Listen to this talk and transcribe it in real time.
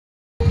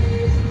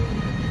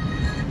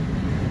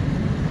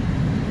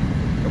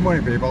Good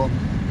morning, people.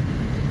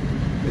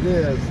 It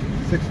is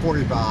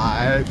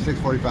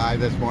 6:45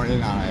 this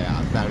morning on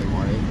a Saturday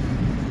morning.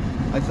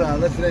 I was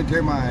listening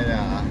to my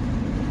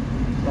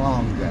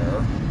song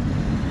there.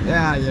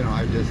 Yeah, you know,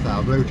 I just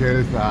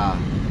Bluetooth.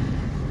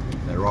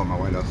 They rolled my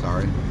window,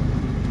 sorry.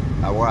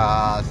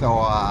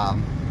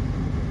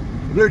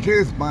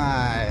 Bluetooth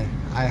my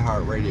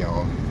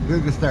iHeartRadio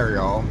through the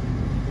stereo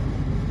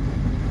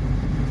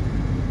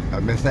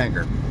of Miss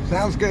Anchor.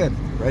 Sounds good,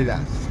 right?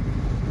 Does.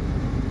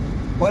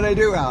 What I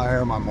do out here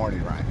on my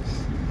morning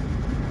rides,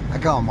 I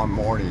call them my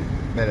morning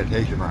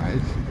meditation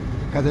rides,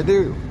 because I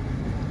do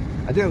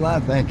a lot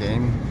of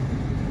thinking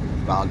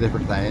about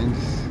different things,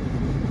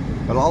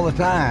 but all the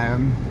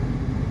time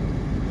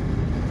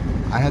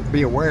I have to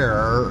be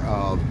aware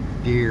of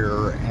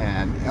deer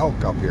and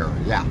elk up here.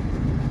 Yeah,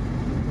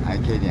 I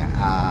ain't kidding you.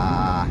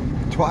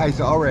 Twice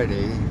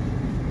already,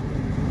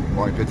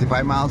 going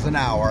 55 miles an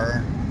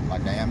hour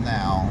like I am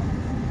now.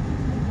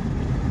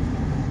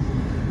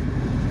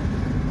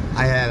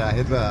 I had to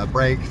hit the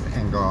brakes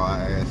and go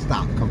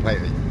stop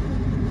completely.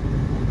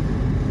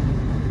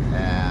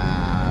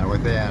 And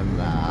within,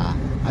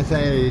 I'd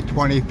say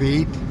 20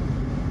 feet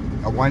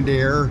of one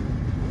deer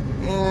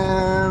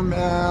and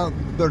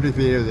 30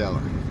 feet of the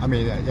other. I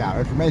mean, yeah,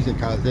 it's amazing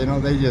because, you know,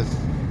 they just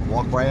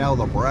walk right out of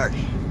the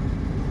brush.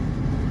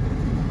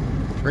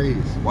 Trees,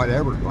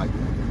 whatever, like,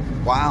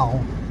 wow.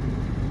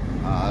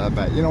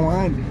 But you know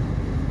what?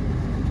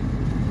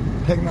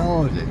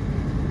 Technology.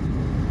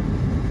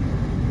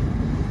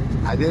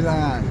 I did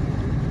not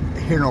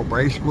hear no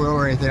brake squeal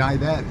or anything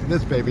like that.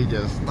 This baby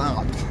just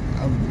stopped.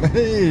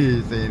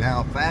 Amazing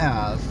how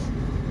fast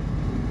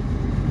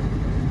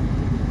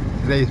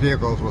today's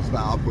vehicles will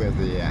stop with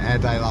the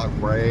anti-lock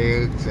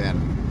brakes and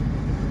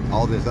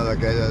all this other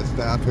good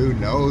stuff. Who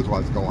knows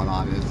what's going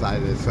on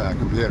inside this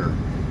computer?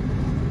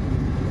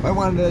 I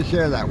wanted to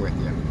share that with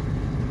you.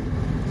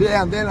 So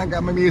yeah, and then I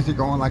got my music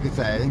going, like I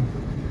say.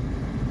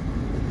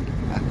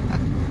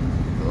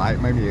 Like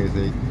my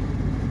music.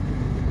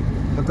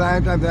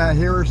 Sometimes I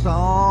hear a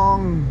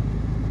song,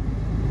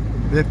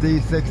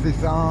 50, 60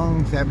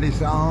 songs, 70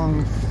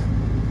 songs.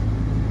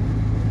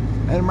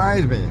 It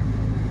reminds me,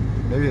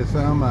 maybe it's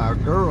some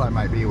girl I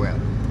might be with.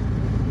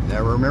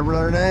 Never remember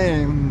their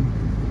name.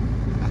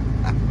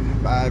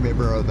 But I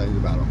remember other things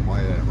about them,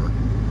 whatever.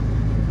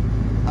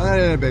 I'm not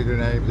into bigger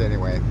names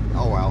anyway.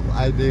 Oh well,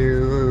 I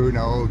do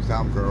know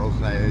some girls'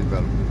 names,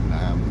 but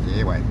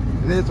anyway,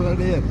 it is what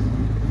it is.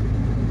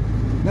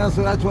 Now,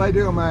 so that's what I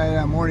do on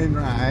my morning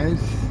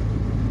rides.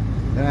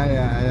 And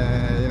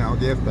I, you know,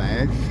 give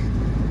thanks.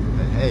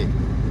 But hey,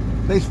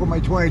 at least for my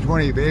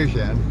 2020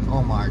 vision,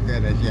 oh my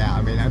goodness, yeah.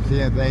 I mean, I'm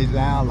seeing things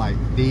now like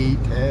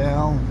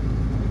detail.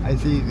 I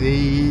see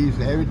leaves,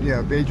 every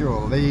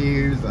visual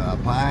leaves,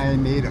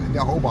 pine, needle,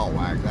 the whole ball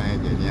wax, I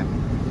ain't kidding you.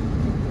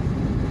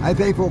 I'm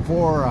thankful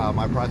for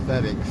my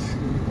prosthetics.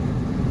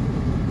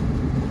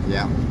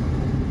 Yeah.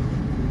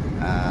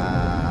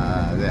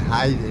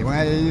 Well,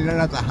 they're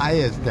not the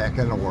highest tech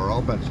in the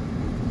world, but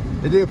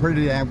they do a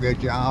pretty damn good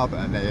job,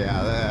 and they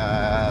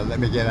let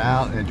me get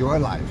out and enjoy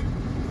life.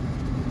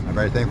 I'm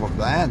very thankful for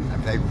that.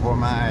 I'm thankful for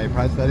my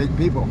prosthetic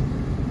people.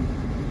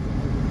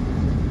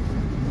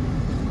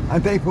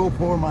 I'm thankful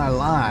for my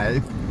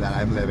life that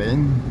I'm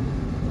living.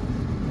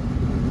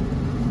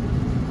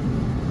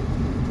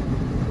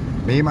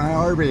 Me, my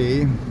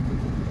RV,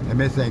 and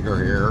Miss Anchor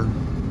here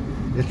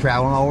is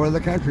traveling all over the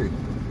country.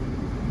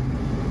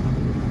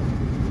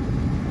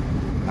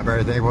 I'm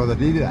very thankful to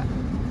do that.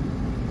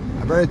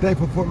 I'm very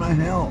thankful for my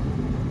health.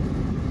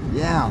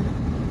 Yeah.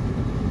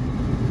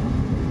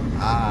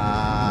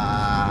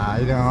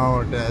 I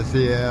don't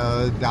see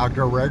a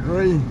doctor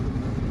regularly.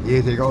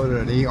 Usually go to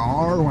an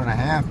ER when I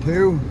have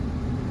to,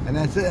 and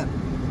that's it.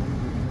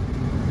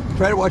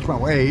 Try to watch my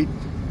weight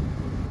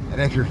and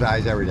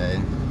exercise every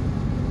day.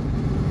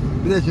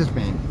 But that's just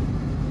me.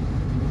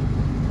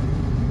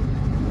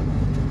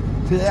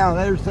 So yeah,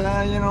 there's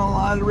you know, a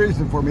lot of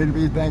reason for me to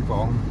be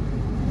thankful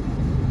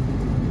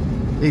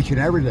each and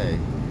every day.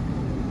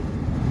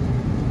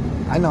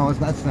 I know it's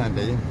not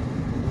Sunday,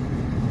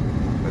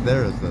 but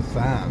there is the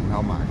sun.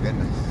 Oh my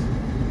goodness.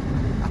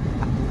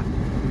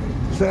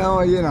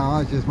 So, you know,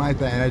 it's just my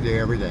thing I do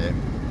every day,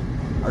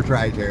 or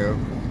try to.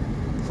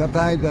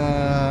 Sometimes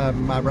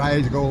my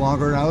rides go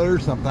longer than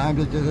others. Sometimes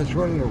it's just a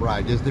shorter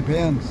ride. Just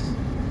depends.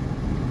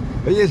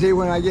 But you see,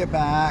 when I get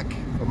back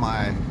from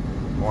my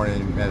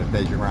morning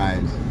meditation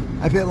rides,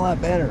 I feel a lot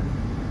better.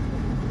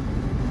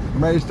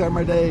 I'm ready to start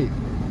my day.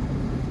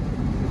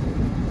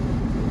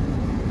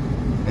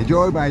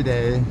 Enjoy my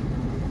day,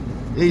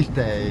 each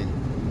day,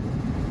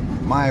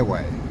 my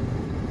way.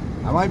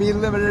 I might be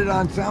limited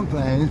on some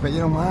things, but you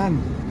know what?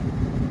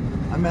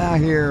 I'm out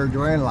here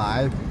enjoying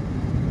life,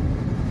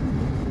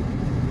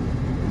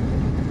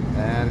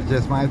 and it's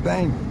just my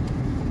thing.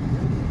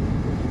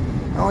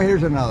 Oh,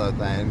 here's another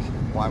thing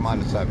while I'm on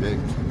the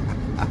subject.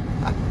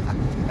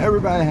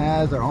 Everybody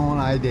has their own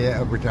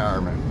idea of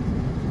retirement.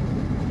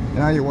 You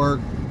know, you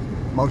work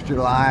most of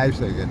your life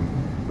so you can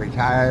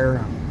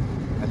retire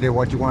and do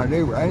what you want to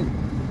do, right?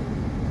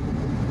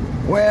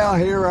 Well,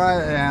 here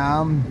I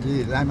am.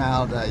 Geez, I'm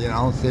out, you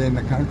know, seeing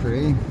the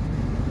country.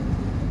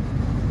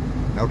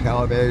 No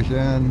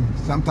television,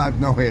 sometimes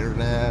no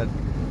internet.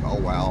 Oh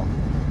well,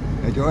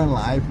 enjoying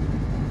life.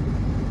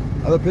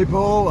 Other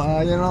people,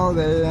 you know,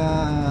 they're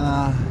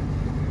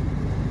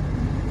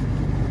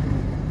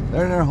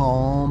in their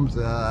homes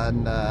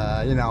and,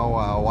 you know,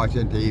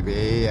 watching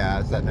TV,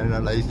 sitting in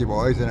their lazy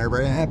boys, and they're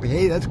very happy.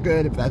 Hey, that's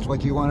good if that's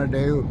what you want to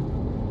do.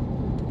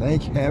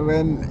 Thank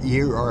heaven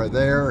you are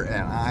there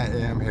and I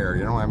am here.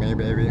 You know what I mean,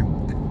 baby?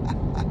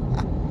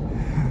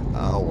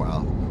 Oh,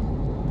 well.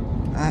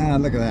 Ah,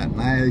 look at that.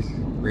 Nice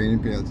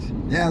green fields.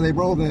 Yeah, they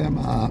rolled them.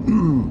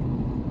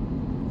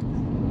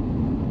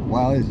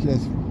 Well, it's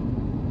just,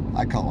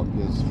 I call it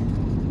just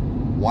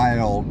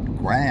wild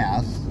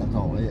grass. That's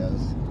all it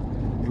is.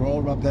 You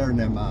roll them up there in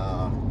them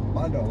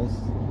bundles,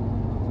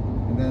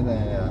 and then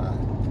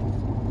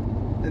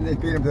they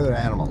feed them to their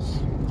animals.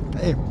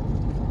 Hey,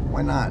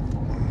 why not?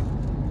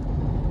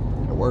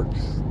 It works.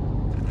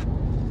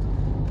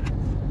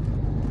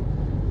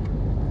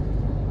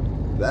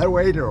 That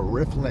way to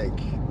Rift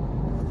Lake.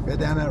 Been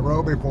down that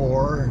road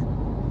before.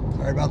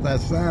 Sorry about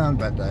that sound,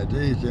 but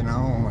geez, you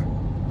know,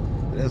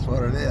 it is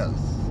what it is.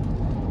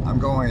 I'm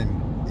going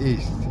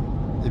east.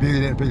 If you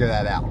didn't figure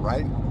that out,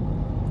 right?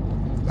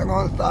 I'm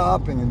going to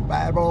stop and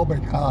babble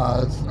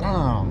because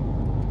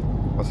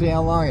we'll see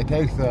how long it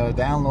takes to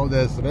download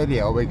this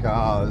video,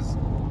 because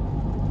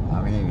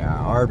I mean,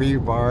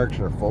 RV parks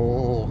are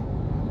full,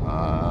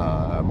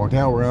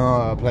 motel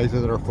room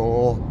places are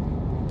full.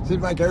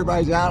 Seems like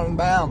everybody's out and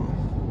bound,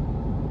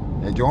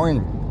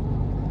 enjoying.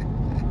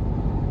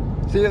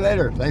 See you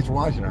later. Thanks for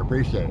watching. I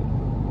appreciate it.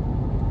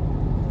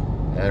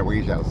 And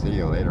we shall see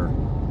you later.